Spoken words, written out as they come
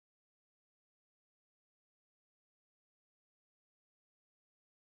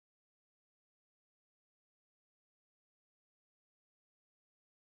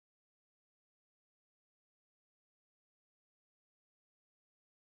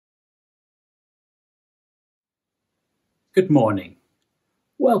Good morning.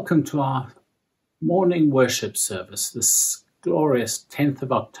 Welcome to our morning worship service this glorious 10th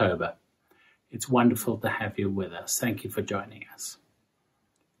of October. It's wonderful to have you with us. Thank you for joining us.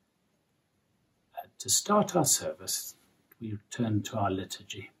 To start our service, we turn to our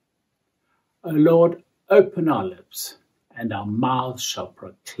liturgy. O Lord, open our lips, and our mouths shall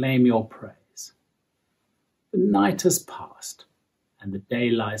proclaim your praise. The night has passed, and the day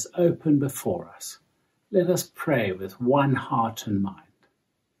lies open before us. Let us pray with one heart and mind.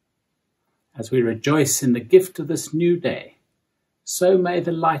 As we rejoice in the gift of this new day, so may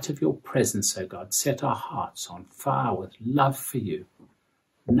the light of your presence, O God, set our hearts on fire with love for you,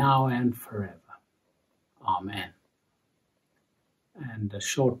 now and forever. Amen. And a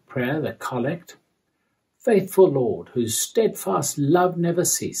short prayer, the collect. Faithful Lord, whose steadfast love never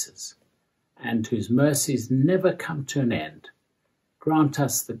ceases, and whose mercies never come to an end, grant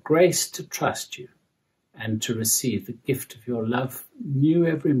us the grace to trust you, and to receive the gift of your love new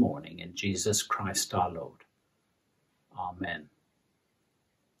every morning in Jesus Christ our Lord. Amen.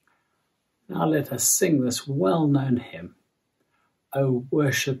 Now let us sing this well-known hymn, O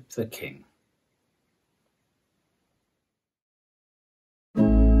Worship the King.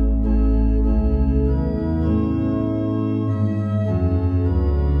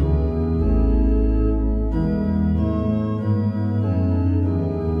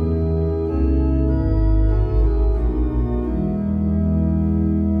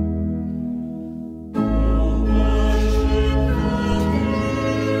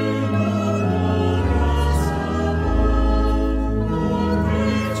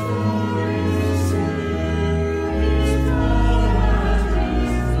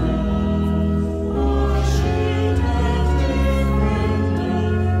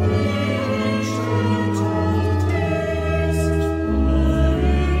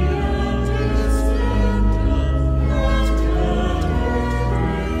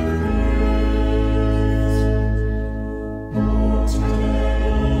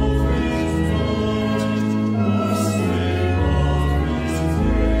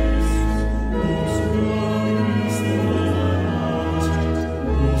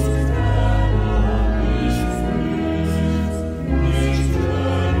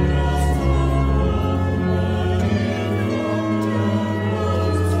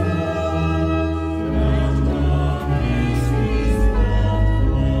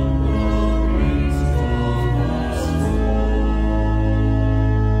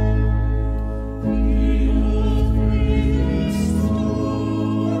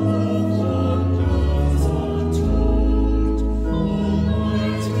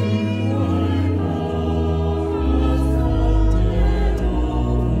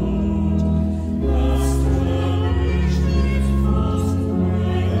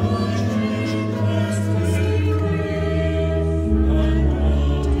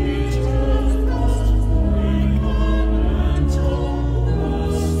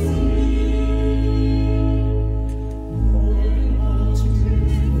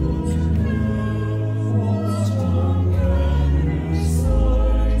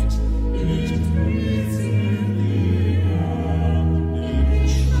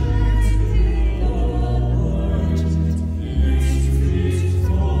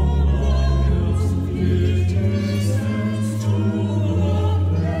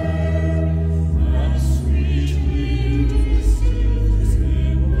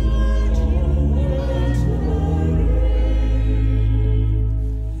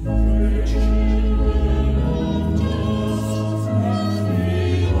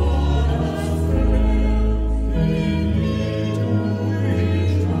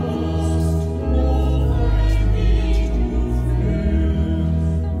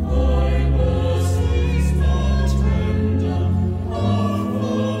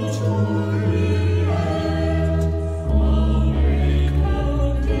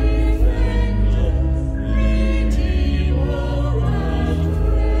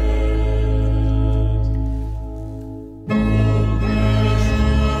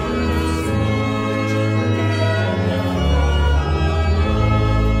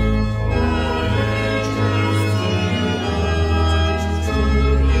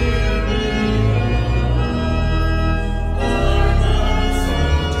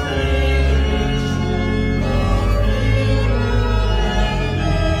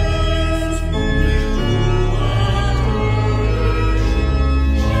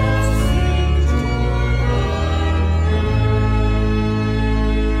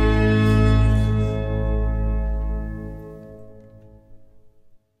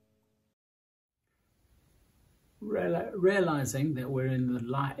 realizing that we're in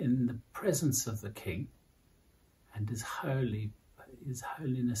the presence of the King, and His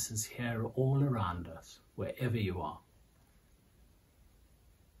holiness is here all around us, wherever you are.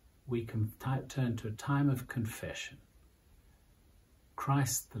 We can turn to a time of confession.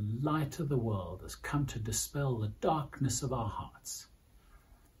 Christ, the light of the world, has come to dispel the darkness of our hearts.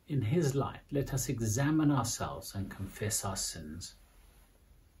 In His light, let us examine ourselves and confess our sins.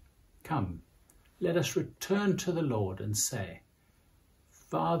 Come, let us return to the Lord and say,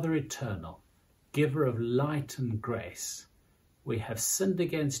 Father eternal, giver of light and grace, we have sinned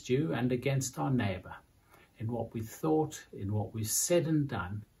against you and against our neighbour, in what we thought, in what we said and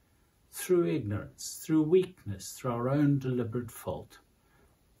done, through ignorance, through weakness, through our own deliberate fault.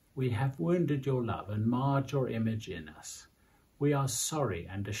 We have wounded your love and marred your image in us. We are sorry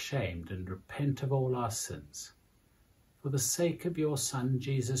and ashamed and repent of all our sins. For the sake of your Son,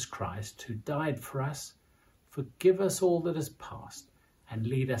 Jesus Christ, who died for us, forgive us all that is past and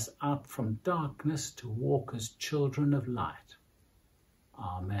lead us out from darkness to walk as children of light.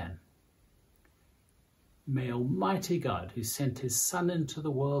 Amen. May Almighty God, who sent His Son into the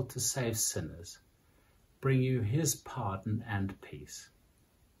world to save sinners, bring you His pardon and peace,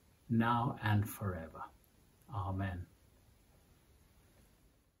 now and forever. Amen.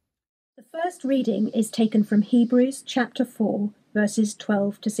 The first reading is taken from Hebrews chapter 4, verses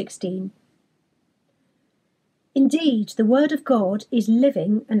 12 to 16. Indeed, the word of God is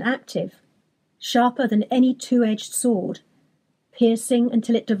living and active, sharper than any two-edged sword, piercing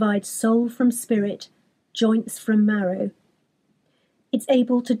until it divides soul from spirit, joints from marrow. It's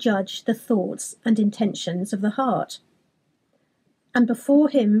able to judge the thoughts and intentions of the heart. And before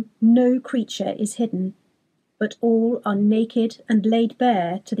Him no creature is hidden, but all are naked and laid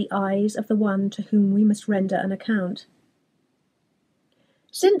bare to the eyes of the one to whom we must render an account.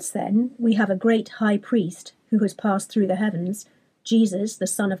 Since then we have a great high priest who has passed through the heavens, Jesus, the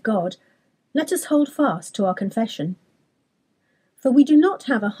Son of God. Let us hold fast to our confession. For we do not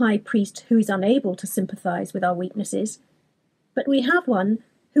have a high priest who is unable to sympathize with our weaknesses, but we have one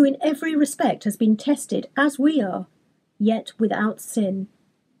who in every respect has been tested as we are, yet without sin.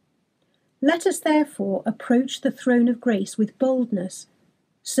 Let us therefore approach the throne of grace with boldness,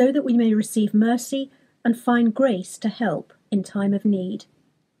 so that we may receive mercy and find grace to help in time of need.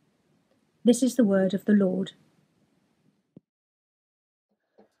 This is the word of the Lord.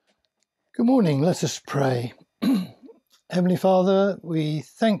 Good morning, let us pray. Heavenly Father, we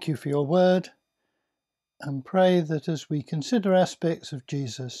thank you for your word and pray that as we consider aspects of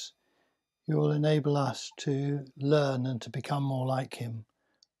Jesus, you will enable us to learn and to become more like him.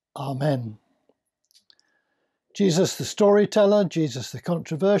 Amen. Jesus the storyteller, Jesus the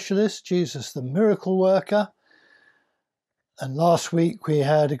controversialist, Jesus the miracle worker. And last week we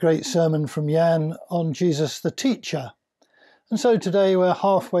had a great sermon from Jan on Jesus the teacher. And so today we're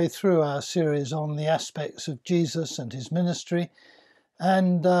halfway through our series on the aspects of Jesus and his ministry.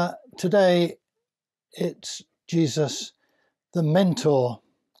 And today it's Jesus the mentor.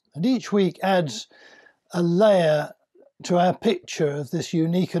 And each week adds a layer to our picture of this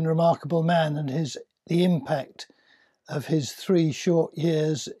unique and remarkable man and the impact of his 3 short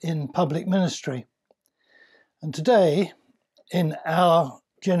years in public ministry. And today, in our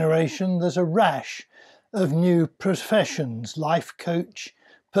generation, there's a rash of new professions: life coach,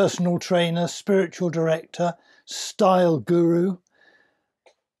 personal trainer, spiritual director, style guru,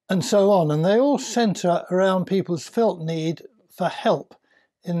 and so on. And they all centre around people's felt need for help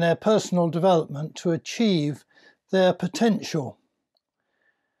in their personal development to achieve their potential.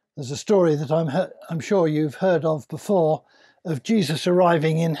 There's a story that I'm sure you've heard of before, of Jesus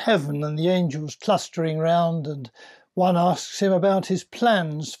arriving in heaven and the angels clustering round, and one asks him about his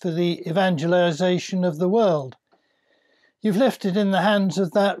plans for the evangelization of the world. You've left it in the hands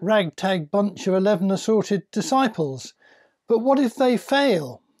of that ragtag bunch of 11 assorted disciples, but what if they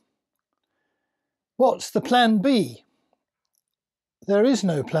fail? What's the plan B? There is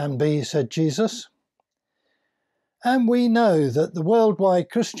no plan B, said Jesus. And we know that the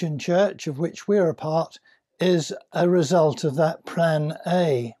worldwide Christian church, of which we're a part, is a result of that plan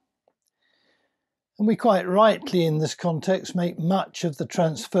A. And we quite rightly in this context make much of the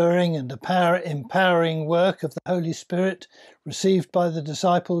transferring and empowering work of the Holy Spirit received by the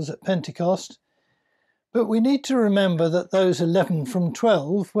disciples at Pentecost. But we need to remember that those 11 from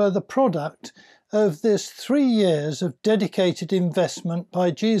 12 were the product of this 3 years of dedicated investment by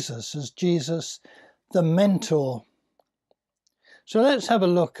Jesus as Jesus the mentor. So let's have a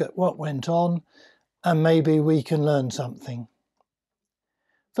look at what went on and maybe we can learn something.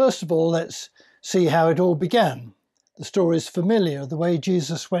 First of all, let's see how it all began. The story is familiar, the way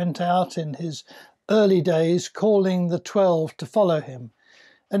Jesus went out in his early days calling the 12 to follow him.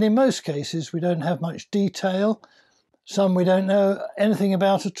 And in most cases, we don't have much detail. Some we don't know anything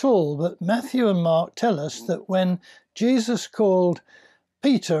about at all. But Matthew and Mark tell us that when Jesus called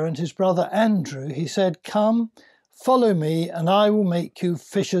Peter and his brother Andrew, he said, "Come, follow me, and I will make you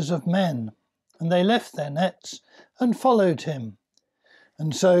fishers of men." And they left their nets and followed him.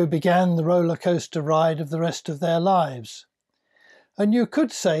 And so began the roller coaster ride of the rest of their lives. And you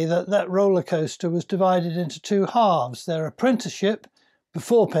could say that that roller coaster was divided into two halves: their apprenticeship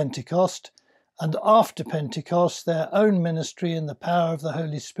before Pentecost, and after Pentecost, their own ministry in the power of the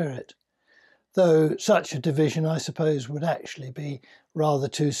Holy Spirit. Though such a division, I suppose, would actually be rather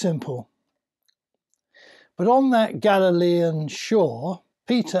too simple. But on that Galilean shore,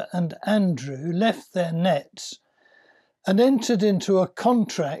 Peter and Andrew left their nets and entered into a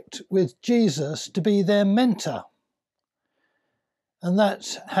contract with Jesus to be their mentor. And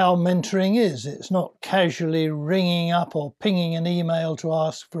that's how mentoring is. It's not casually ringing up or pinging an email to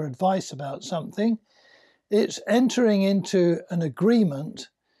ask for advice about something. It's entering into an agreement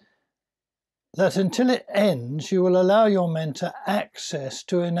that until it ends, you will allow your mentor access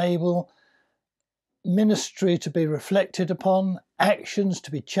to enable ministry to be reflected upon, actions to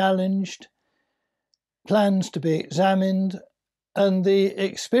be challenged, plans to be examined, and the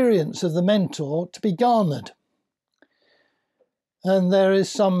experience of the mentor to be garnered. And there is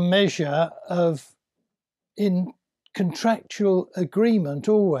some measure of contractual agreement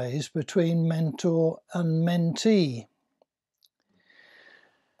always between mentor and mentee.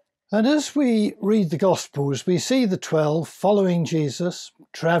 And as we read the Gospels, we see the 12 following Jesus,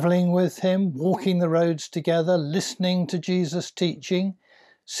 travelling with him, walking the roads together, listening to Jesus' teaching,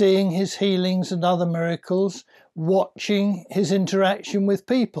 seeing his healings and other miracles, watching his interaction with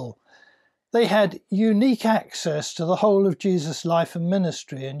people. They had unique access to the whole of Jesus' life and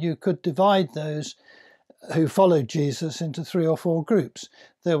ministry, and you could divide those who followed Jesus into 3 or 4 groups.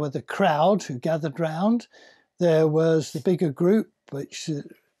 There were the crowd who gathered round. There was the bigger group, which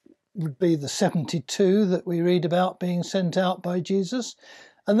would be the 72 that we read about being sent out by Jesus.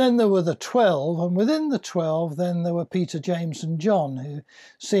 And then there were the 12, and within the 12, then there were Peter, James, and John, who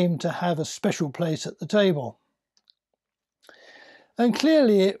seemed to have a special place at the table. And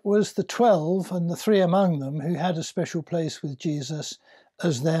clearly it was the 12 and the 3 among them who had a special place with Jesus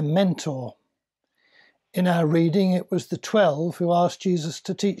as their mentor. In our reading, it was the 12 who asked Jesus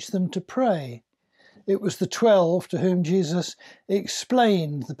to teach them to pray. It was the 12 to whom Jesus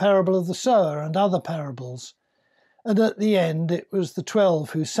explained the parable of the sower and other parables. And at the end, it was the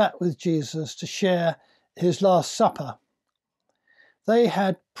 12 who sat with Jesus to share his Last Supper. They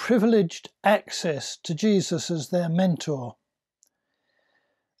had privileged access to Jesus as their mentor.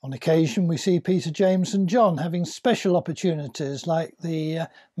 On occasion, we see Peter, James, and John having special opportunities, like the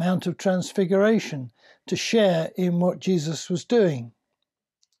Mount of Transfiguration, to share in what Jesus was doing.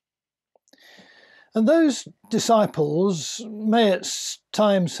 And those disciples may at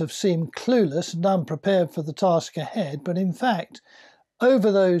times have seemed clueless and unprepared for the task ahead, but in fact,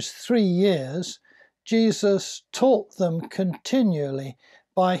 over those 3 years, Jesus taught them continually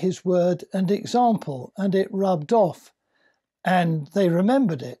by his word and example, and it rubbed off. And they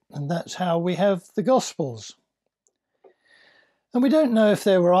remembered it, and that's how we have the Gospels. And we don't know if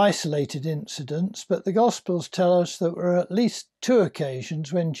there were isolated incidents, but the Gospels tell us that there were at least 2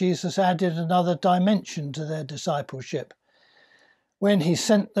 occasions when Jesus added another dimension to their discipleship, when he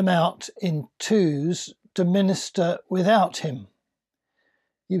sent them out in 2s to minister without him.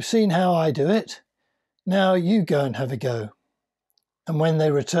 You've seen how I do it. Now you go and have a go. And when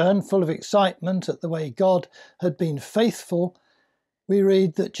they returned, full of excitement at the way God had been faithful, we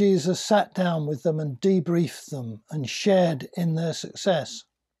read that Jesus sat down with them and debriefed them and shared in their success.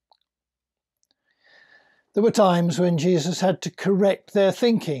 There were times when Jesus had to correct their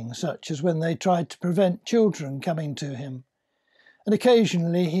thinking, such as when they tried to prevent children coming to him. And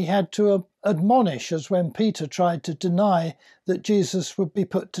occasionally he had to admonish, as when Peter tried to deny that Jesus would be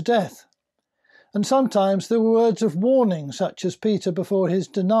put to death. And sometimes there were words of warning, such as Peter before his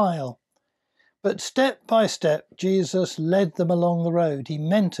denial. But step by step, Jesus led them along the road. He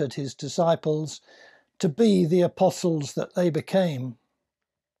mentored his disciples to be the apostles that they became.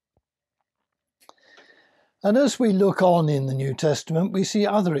 And as we look on in the New Testament, we see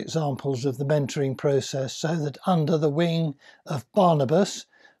other examples of the mentoring process, so that under the wing of Barnabas,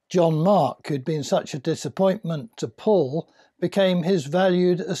 John Mark, who'd been such a disappointment to Paul, became his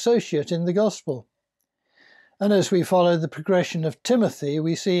valued associate in the gospel. And as we follow the progression of Timothy,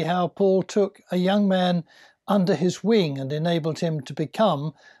 we see how Paul took a young man under his wing and enabled him to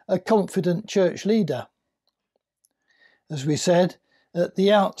become a confident church leader. As we said at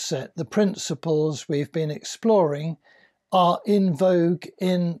the outset, the principles we've been exploring are in vogue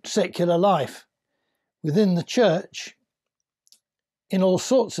in secular life. Within the church, in all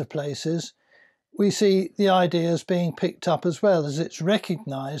sorts of places, we see the ideas being picked up as well, as it's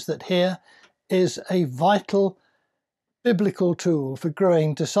recognised that here is a vital biblical tool for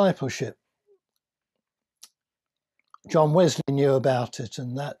growing discipleship. John Wesley knew about it,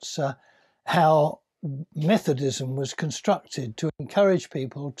 and that's how Methodism was constructed, to encourage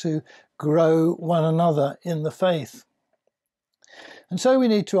people to grow one another in the faith. And so we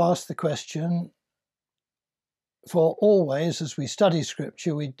need to ask the question, for always, as we study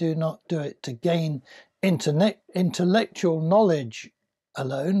Scripture, we do not do it to gain intellectual knowledge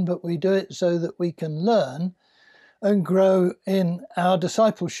alone, but we do it so that we can learn and grow in our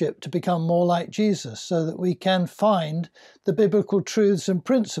discipleship to become more like Jesus, so that we can find the biblical truths and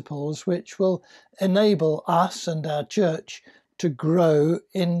principles which will enable us and our church to grow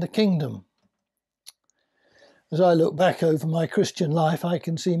in the kingdom. As I look back over my Christian life, I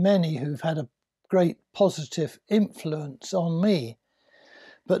can see many who've had a great positive influence on me,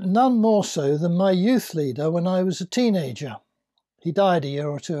 but none more so than my youth leader when I was a teenager. He died a year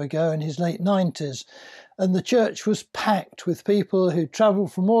or two ago in his late 90s, and the church was packed with people who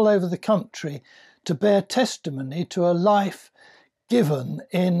travelled from all over the country to bear testimony to a life given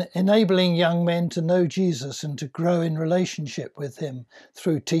in enabling young men to know Jesus and to grow in relationship with him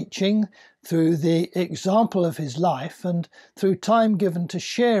through teaching, through the example of his life, and through time given to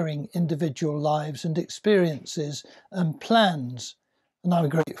sharing individual lives and experiences and plans. And I'm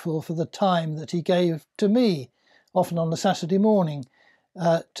grateful for the time that he gave to me, often on a Saturday morning,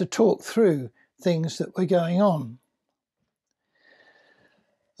 to talk through things that were going on.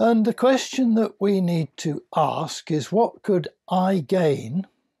 And the question that we need to ask is, what could I gain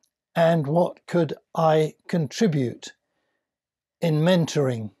and what could I contribute in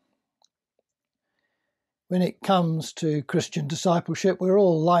mentoring? When it comes to Christian discipleship, we're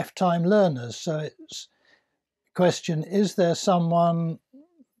all lifetime learners. So it's a question, is there someone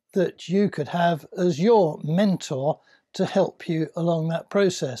that you could have as your mentor to help you along that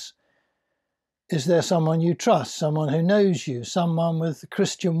process? Is there someone you trust, someone who knows you, someone with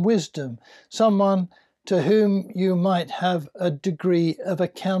Christian wisdom, someone to whom you might have a degree of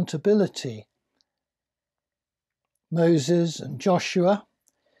accountability? Moses and Joshua,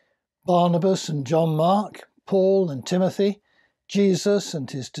 Barnabas and John Mark, Paul and Timothy, Jesus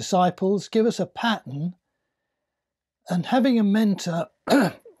and his disciples give us a pattern. And having a mentor,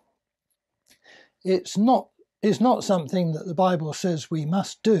 it's not something that the Bible says we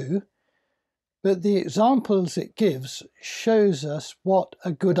must do, but the examples it gives shows us what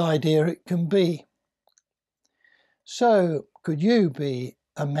a good idea it can be. So, could you be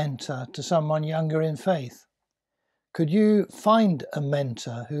a mentor to someone younger in faith? Could you find a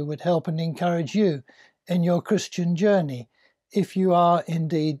mentor who would help and encourage you in your Christian journey if you are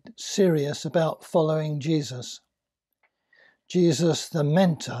indeed serious about following Jesus? Jesus, the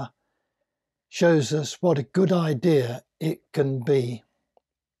mentor, shows us what a good idea it can be.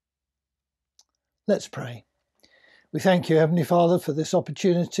 Let's pray. We thank you, Heavenly Father, for this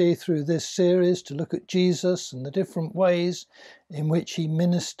opportunity through this series to look at Jesus and the different ways in which he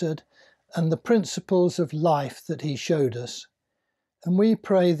ministered and the principles of life that he showed us. And we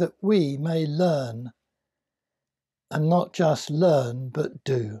pray that we may learn, and not just learn, but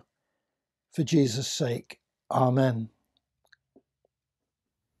do. For Jesus' sake, Amen.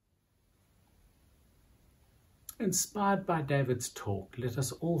 Inspired by David's talk, let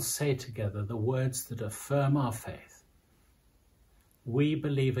us all say together the words that affirm our faith. We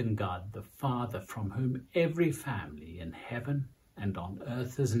believe in God, the Father, from whom every family in heaven and on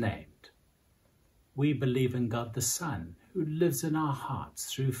earth is named. We believe in God the Son, who lives in our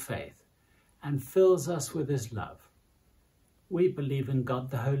hearts through faith and fills us with his love. We believe in God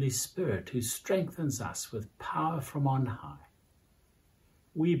the Holy Spirit, who strengthens us with power from on high.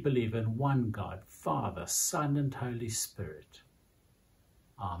 We believe in one God, Father, Son, and Holy Spirit.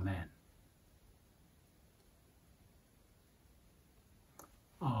 Amen.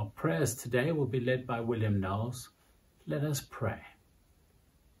 Our prayers today will be led by William Knowles. Let us pray.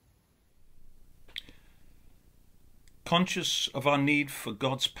 Conscious of our need for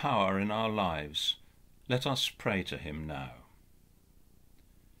God's power in our lives, let us pray to him now.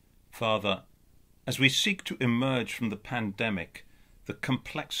 Father, as we seek to emerge from the pandemic, the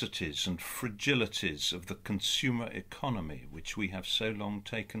complexities and fragilities of the consumer economy, which we have so long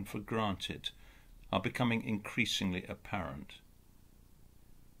taken for granted, are becoming increasingly apparent.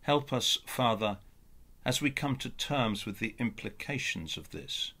 Help us, Father, as we come to terms with the implications of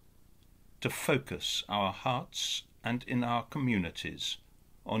this, to focus our hearts and in our communities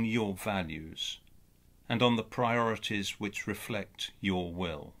on your values, and on the priorities which reflect your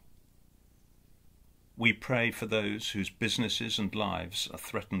will. We pray for those whose businesses and lives are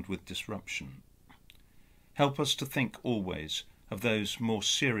threatened with disruption. Help us to think always of those more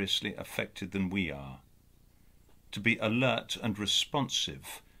seriously affected than we are, to be alert and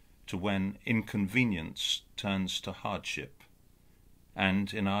responsive to when inconvenience turns to hardship,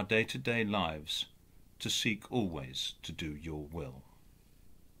 and in our day-to-day lives to seek always to do your will.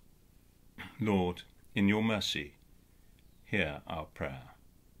 Lord, in your mercy, hear our prayer.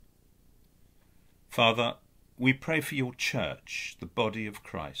 Father, we pray for your church, the body of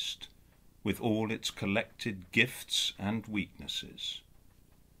Christ, with all its collected gifts and weaknesses.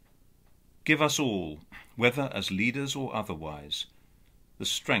 Give us all, whether as leaders or otherwise, the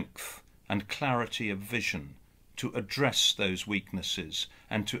strength and clarity of vision to address those weaknesses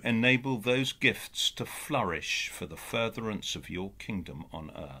and to enable those gifts to flourish for the furtherance of your kingdom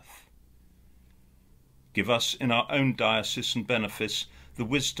on earth. Give us in our own diocese and benefice the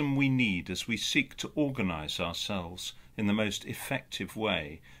wisdom we need as we seek to organise ourselves in the most effective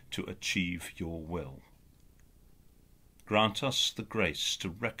way to achieve your will. Grant us the grace to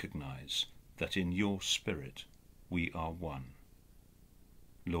recognise that in your Spirit we are one.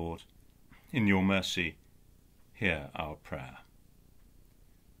 Lord, in your mercy, hear our prayer.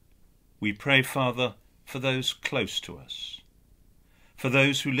 We pray, Father, for those close to us, for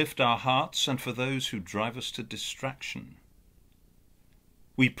those who lift our hearts and for those who drive us to distraction.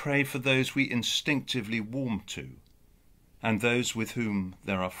 We pray for those we instinctively warm to and those with whom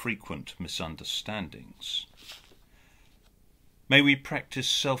there are frequent misunderstandings. May we practice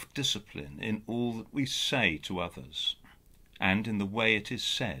self-discipline in all that we say to others and in the way it is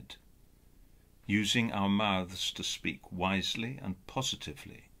said, using our mouths to speak wisely and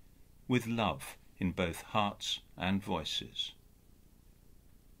positively, with love in both hearts and voices.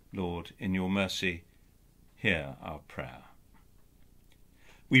 Lord, in your mercy, hear our prayer.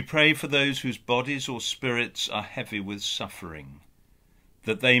 We pray for those whose bodies or spirits are heavy with suffering,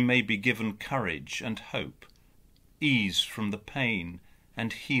 that they may be given courage and hope, ease from the pain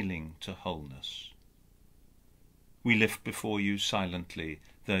and healing to wholeness. We lift before you silently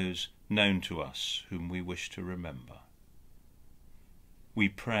those known to us whom we wish to remember. We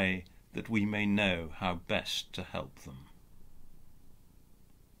pray that we may know how best to help them.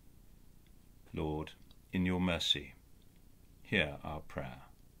 Lord, in your mercy, hear our prayer.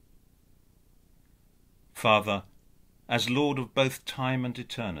 Father, as Lord of both time and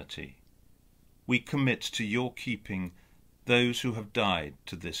eternity, we commit to your keeping those who have died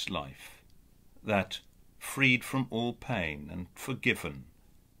to this life, that, freed from all pain and forgiven,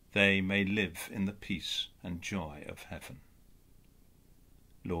 they may live in the peace and joy of heaven.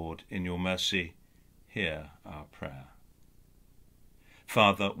 Lord, in your mercy, hear our prayer.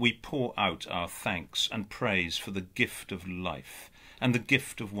 Father, we pour out our thanks and praise for the gift of life and the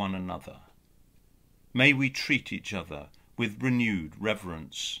gift of one another. May we treat each other with renewed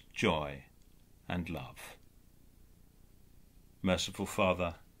reverence, joy, and love. Merciful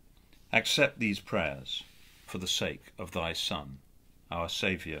Father, accept these prayers for the sake of thy Son, our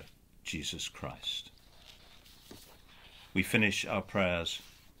Saviour, Jesus Christ. We finish our prayers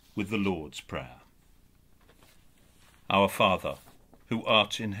with the Lord's Prayer. Our Father, who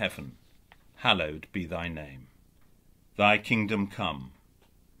art in heaven, hallowed be thy name. Thy kingdom come,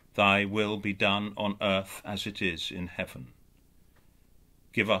 thy will be done on earth as it is in heaven.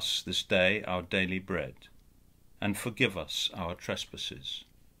 Give us this day our daily bread, and forgive us our trespasses,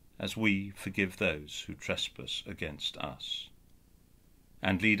 as we forgive those who trespass against us.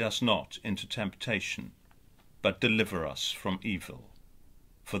 And lead us not into temptation, but deliver us from evil.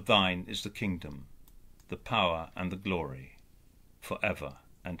 For thine is the kingdom, the power and the glory, for ever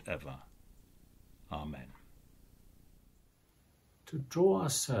and ever. Amen. To draw our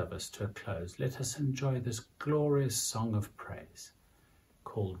service to a close, let us enjoy this glorious song of praise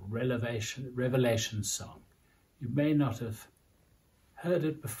called Revelation Song. You may not have heard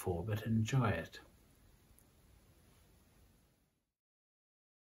it before, but enjoy it.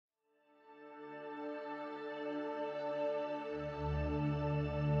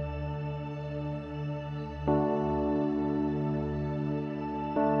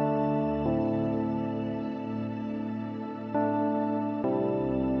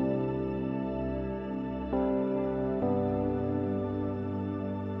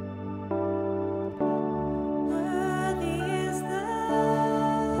 Worthy is the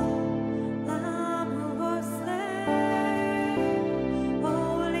Lamb.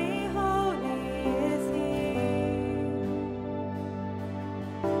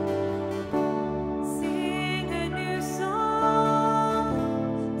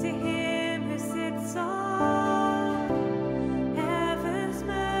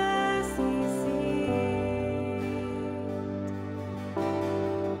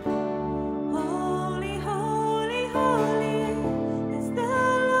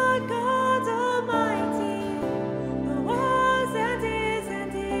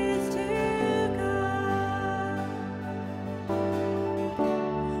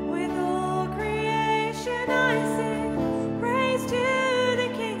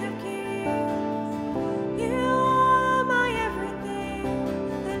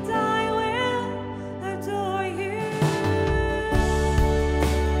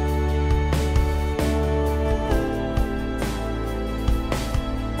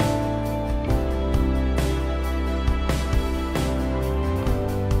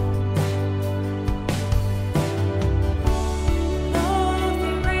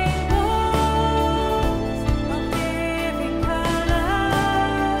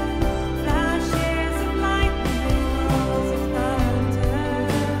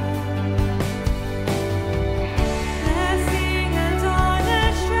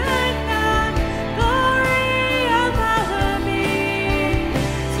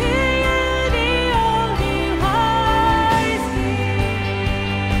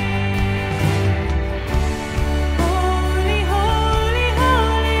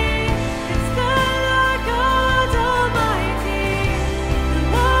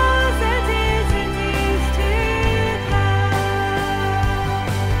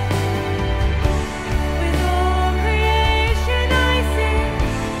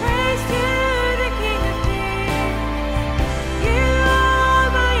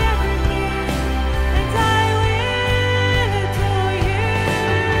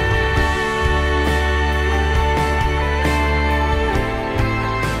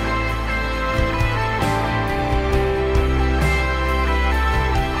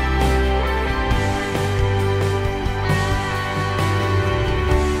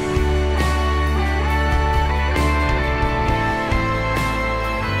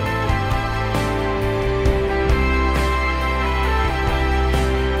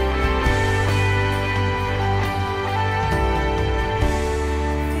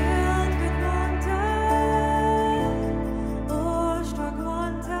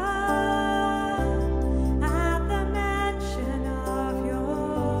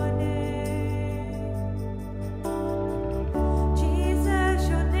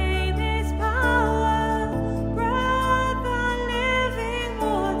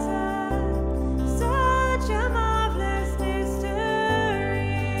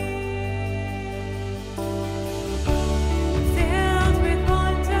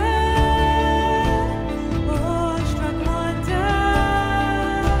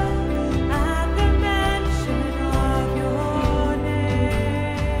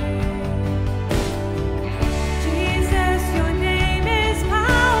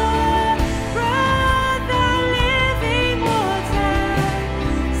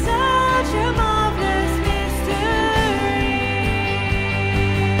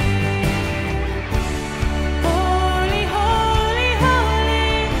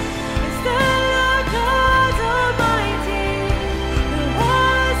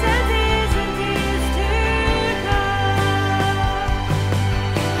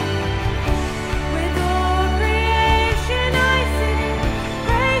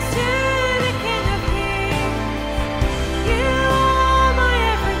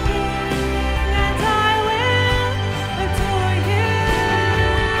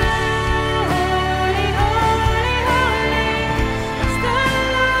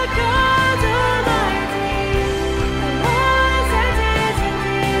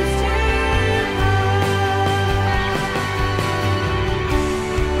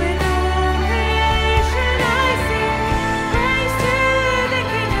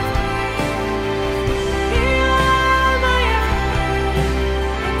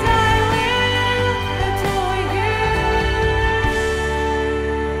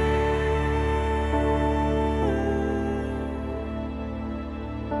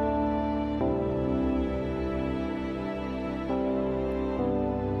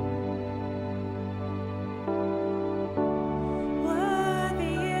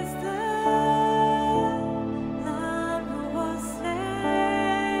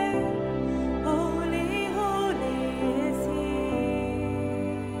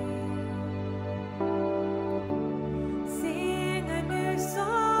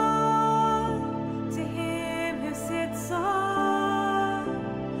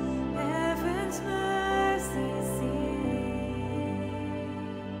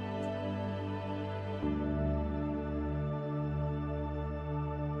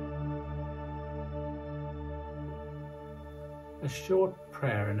 a short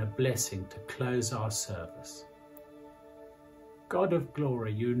prayer and a blessing to close our service. God of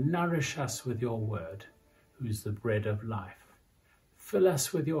glory, you nourish us with your word, who is the bread of life. Fill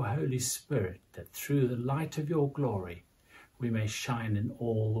us with your Holy Spirit, that through the light of your glory we may shine in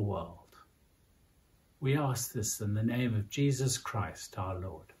all the world. We ask this in the name of Jesus Christ our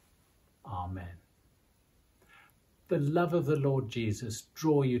Lord. Amen. The love of the Lord Jesus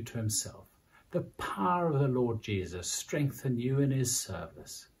draw you to himself. The power of the Lord Jesus strengthen you in his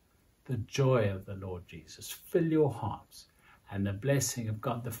service. The joy of the Lord Jesus fill your hearts, and the blessing of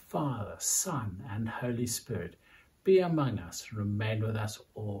God the Father, Son, and Holy Spirit be among us and remain with us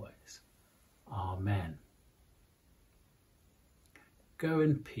always. Amen. Go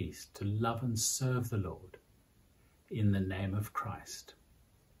in peace to love and serve the Lord. In the name of Christ.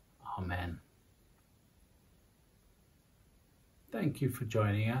 Amen. Thank you for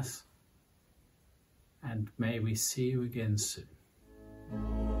joining us, and may we see you again soon.